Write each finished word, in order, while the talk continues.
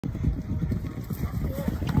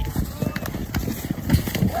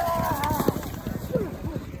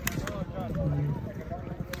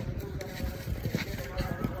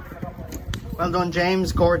Well done,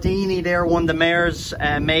 James. Gordini there won the Mayor's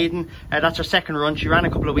Maiden. That's her second run. She ran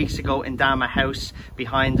a couple of weeks ago in Dama House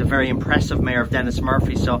behind the very impressive mare of Dennis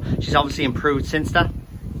Murphy, so she's obviously improved since that.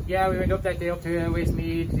 Yeah, we went up that day up to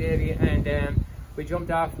Westmead, Davy, and we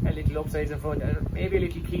jumped off a little upsides in front, maybe a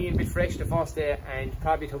little clean, a bit fresh the first day, and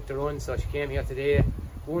probably took the run. So she came here today,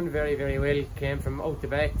 won very, very well, came from out the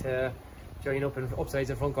back to join up and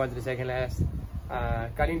upsides in front, going to the second last.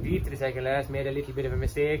 Got in deep to the second last, made a little bit of a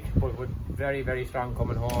mistake, but was very, very strong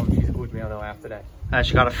coming home. She's a good mare now after that.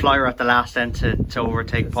 She got a flyer at the last end to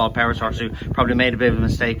overtake Paul Power's horse, who probably made a bit of a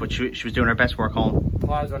mistake, but she was doing her best work home.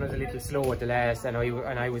 Paul's run was a little slow at the last, and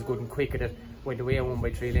I was good and quick at it. Went away and won by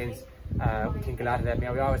 3 lengths. We think a lot of that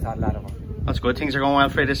mare. We always thought a lot of her. That's good. Things are going well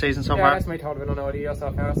for you this season so far. Yeah, that's my third win on all the year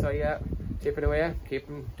so far. So yeah, chipping away,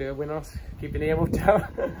 keeping the winners, keep the name up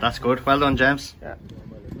there. That's good. Well done, James. Yeah.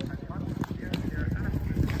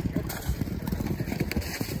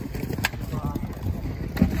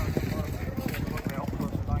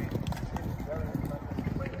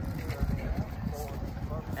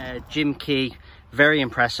 Jim Key, very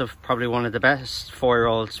impressive, probably one of the best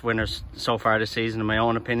 4-year-olds winners so far this season in my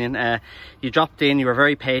own opinion. You dropped in, you were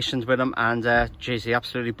very patient with him, and geez, he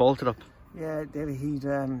absolutely bolted up. Yeah, David,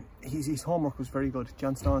 his homework was very good.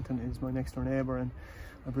 John Staunton is my next door neighbour, and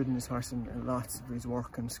I've ridden his horse in lots of his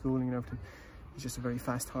work and schooling and everything. He's just a very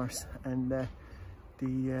fast horse, and the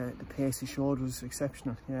pace he showed was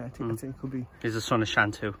exceptional. Yeah, I think it could be. He's the son of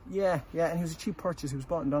Shantu. Yeah, and he was a cheap purchase. He was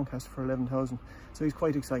bought in Doncaster for 11,000, so he's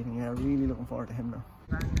quite exciting. Yeah, really looking forward to him now.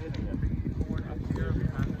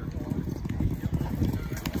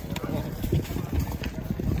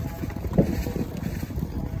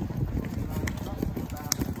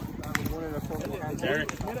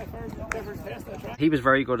 He was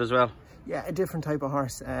very good as well. Yeah, a different type of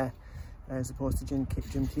horse as opposed to Jim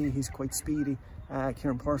Key. He's quite speedy.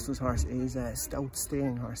 Kieran Purcell's horse is a stout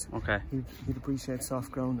staying horse. Okay. He'd appreciate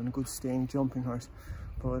soft ground and a good staying jumping horse.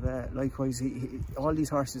 But likewise, all these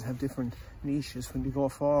horses have different niches when they go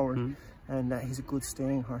forward. And he's a good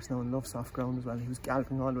staying horse now and loves soft ground as well. He was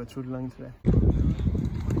galloping all the way through the line today.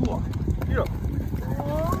 Go on, get up.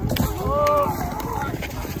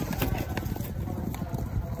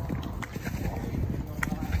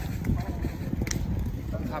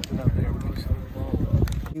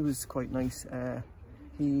 He was quite nice.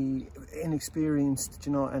 He inexperienced,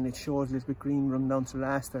 you know, and it showed a little bit green run down to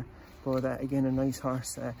last there. But again, a nice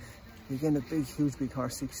horse. Again, a huge big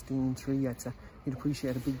horse, 16.3. I'd say he'd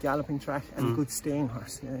appreciate a big galloping track and a good staying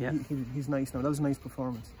horse. Yeah. He's nice now. That was a nice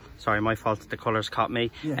performance. Sorry, my fault. The colours caught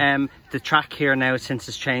me. Yeah. The track here now, since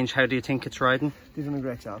it's changed, how do you think it's riding? They've done a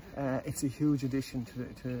great job. It's a huge addition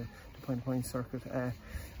to the point circuit.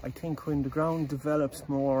 I think when the ground develops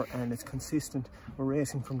more and it's consistent, we're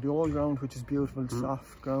racing from the old ground, which is beautiful,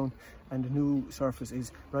 soft ground, and the new surface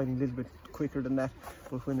is riding a little bit quicker than that.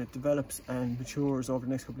 But when it develops and matures over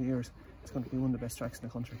the next couple of years, it's going to be one of the best tracks in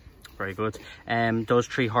the country. Very good. Those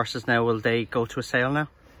 3 horses now, will they go to a sale now?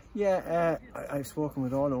 Yeah, I've spoken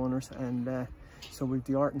with all owners, and so with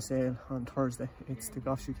the Orton sale on Thursday, it's the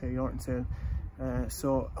Goffs UK Orton sale.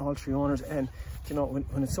 So all 3 owners, and you know,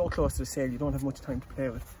 when it's so close to the sale, you don't have much time to play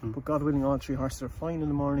with. But God willing, all 3 horses are fine in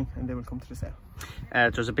the morning and they will come to the sale.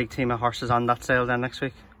 There's a big team of horses on that sale then next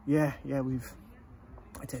week? Yeah, we've,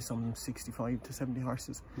 I'd say some 65 to 70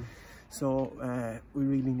 horses. So we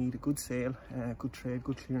really need a good sale, good trade,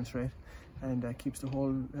 good clearance rate, and keeps the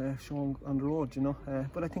whole show on the road, you know.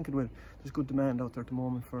 But I think it will. There's good demand out there at the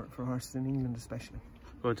moment for horses in England especially.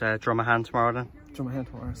 Good. Drummahan tomorrow then? Drummahan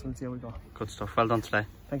tomorrow, so let's see how we go. Good stuff. Well done today.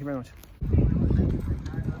 Thank you very much.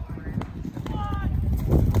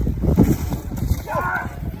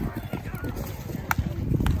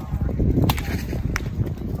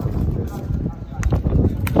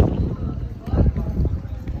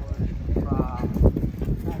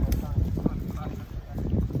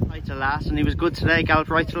 Right to last, and he was good today,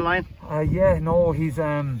 galloped right to the line? Yeah, no, he's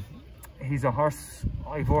a horse.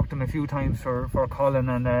 I've worked him a few times for Colin,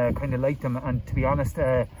 and kind of liked him, and to be honest,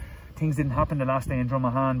 things didn't happen the last day in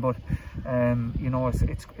Drummahan, but you know,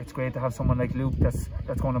 it's great to have someone like Luke that's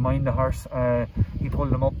going to mind the horse. He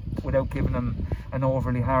pulled him up without giving him an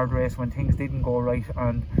overly hard race when things didn't go right,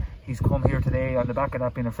 and he's come here today on the back of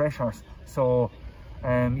that being a fresh horse. So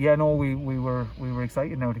yeah, no, we were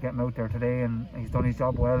excited now to get him out there today, and he's done his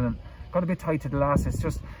job well and got a bit tight to the last. It's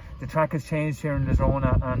just the track has changed here in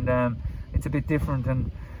Lisronagh, and it's a bit different, and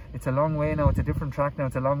it's a long way now. It's a different track now.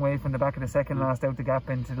 It's a long way from the back of the second last out the gap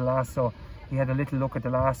into the last, so he had a little look at the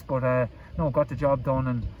last, but no, got the job done,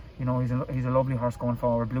 and you know, he's a lovely horse going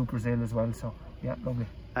forward. Blue Brazil as well, so yeah, lovely.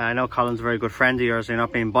 I know Colin's a very good friend of yours, you're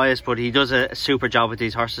not being biased, but he does a super job with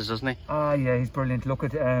these horses, doesn't he? Yeah, he's brilliant. Look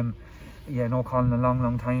at, yeah, know Colin a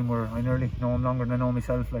long time, where I nearly know him longer than I know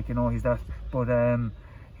myself, like, you know, he's that. But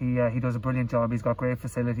he does a brilliant job. He's got great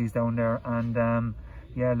facilities down there, and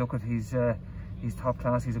yeah, look at, he's top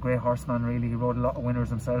class. He's a great horseman, really. He rode a lot of winners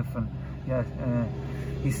himself, and yeah,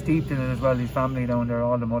 he's steeped in it as well. His family down there,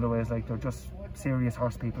 all the motorways, like, they're just serious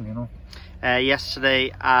horse people, you know.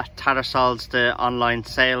 Yesterday at Tattersalls, the online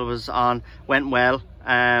sale was on, went well.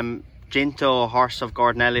 Ginto, a horse of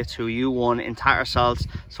Gordon Elliott's, who you won in Tattersalls,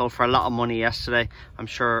 sold for a lot of money yesterday. I'm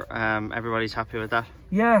sure everybody's happy with that.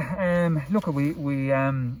 Yeah, look, it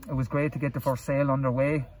was great to get the first sale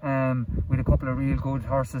underway. We had a couple of real good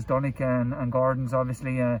horses, Donica and Gordon's,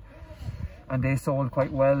 obviously, and they sold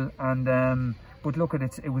quite well. And but look,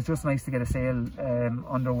 it was just nice to get a sale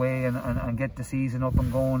underway and get the season up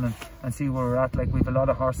and going and see where we're at. Like, we've a lot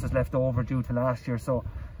of horses left over due to last year, so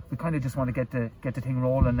we kind of just want to get the thing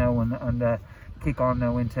rolling now and kick on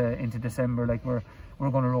now into December. Like, we're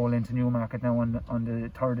going to roll into Newmarket now on the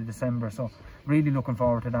 3rd of December, so really looking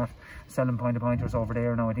forward to that. Selling pointers over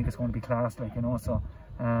there now, I think it's going to be class, like, you know. So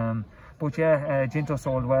but yeah, Ginto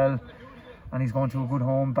sold well, and he's going to a good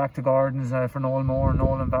home, back to Gardens for Noel Moore and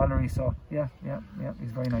Noel and Valerie. So yeah,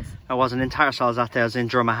 he's very nice. I wasn't in Tattersalls that day, I was in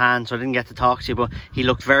Drumahan, so I didn't get to talk to you, but he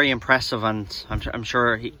looked very impressive, and I'm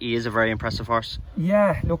sure he is a very impressive horse.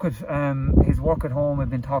 Yeah, look at his work at home had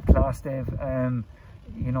been top class, Dave.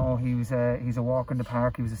 You know, he's a walk in the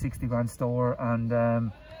park. He was a 60 grand store,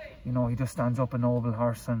 and you know, he just stands up a noble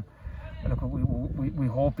horse. And look, we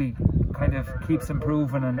hope he kind of keeps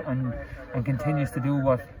improving and continues to do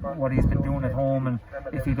what he's been doing at home. And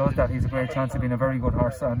if he does that, he's a great chance of being a very good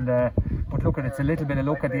horse. And but look, it's a little bit of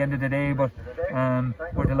luck at the end of the day, but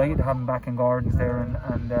we're delighted to have him back in Gardens there,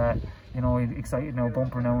 and you know, excited now,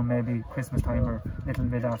 bumper now, and maybe Christmas time or a little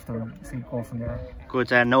bit after, and see it go from there.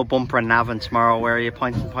 Good. No bumper in Navan tomorrow. Where are you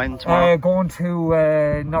pointing tomorrow? Going to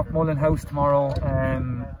Knockmullen House tomorrow.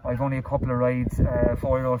 I've only a couple of rides,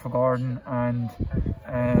 4-year-old for Gordon, and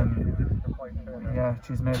yeah,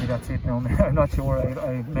 geez, maybe that's it now. I'm not sure.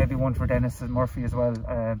 I maybe one for Dennis and Murphy as well,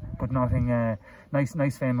 but nothing.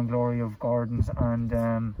 Nice fame and glory of Gordon's,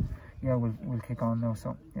 and yeah, we'll kick on now.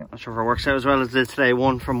 So yeah, not sure if it works out as well as it did today.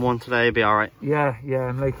 1 from 1 today, be all right. Yeah,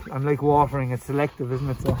 I'm like watering. It's selective, isn't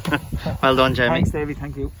it? So well done, Jamie. Thanks, Davey.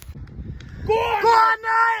 Thank you. Go on,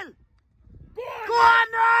 Niall! Go on,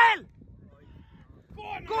 Niall!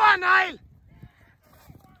 Go on, Niall!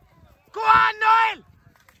 Go on, Niall!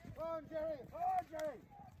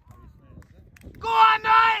 Go on,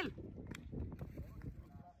 Niall!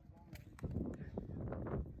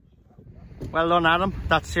 Well done, Adam.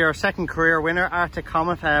 That's your second career winner, Arctic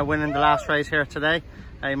Comet, winning the last race here today.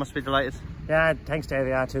 You must be delighted. Yeah, thanks, Davey.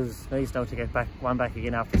 Yeah, it was nice now to get back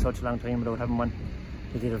again after such a long time without having one.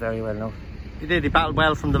 He did it very well now. He did. He battled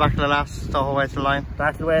well from the back of the last the whole way to the line.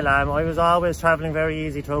 Battled well. I was always travelling very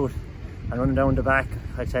easy through it and running down the back.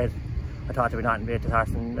 I thought there would not be at the horse,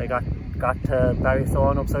 and I got to Barry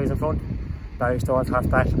Stone upsides in front. Barry Stone's horse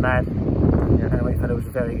battled mad. And my fellow was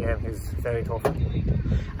very game. He was very tough.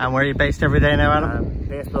 And where are you based every day now, Adam?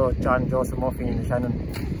 Based with John Joseph Murphy in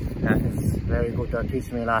Shannon. Yeah, it's very good. They're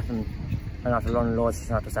teaching me a lot, and I'm after learning loads.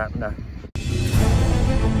 It's not just happening there.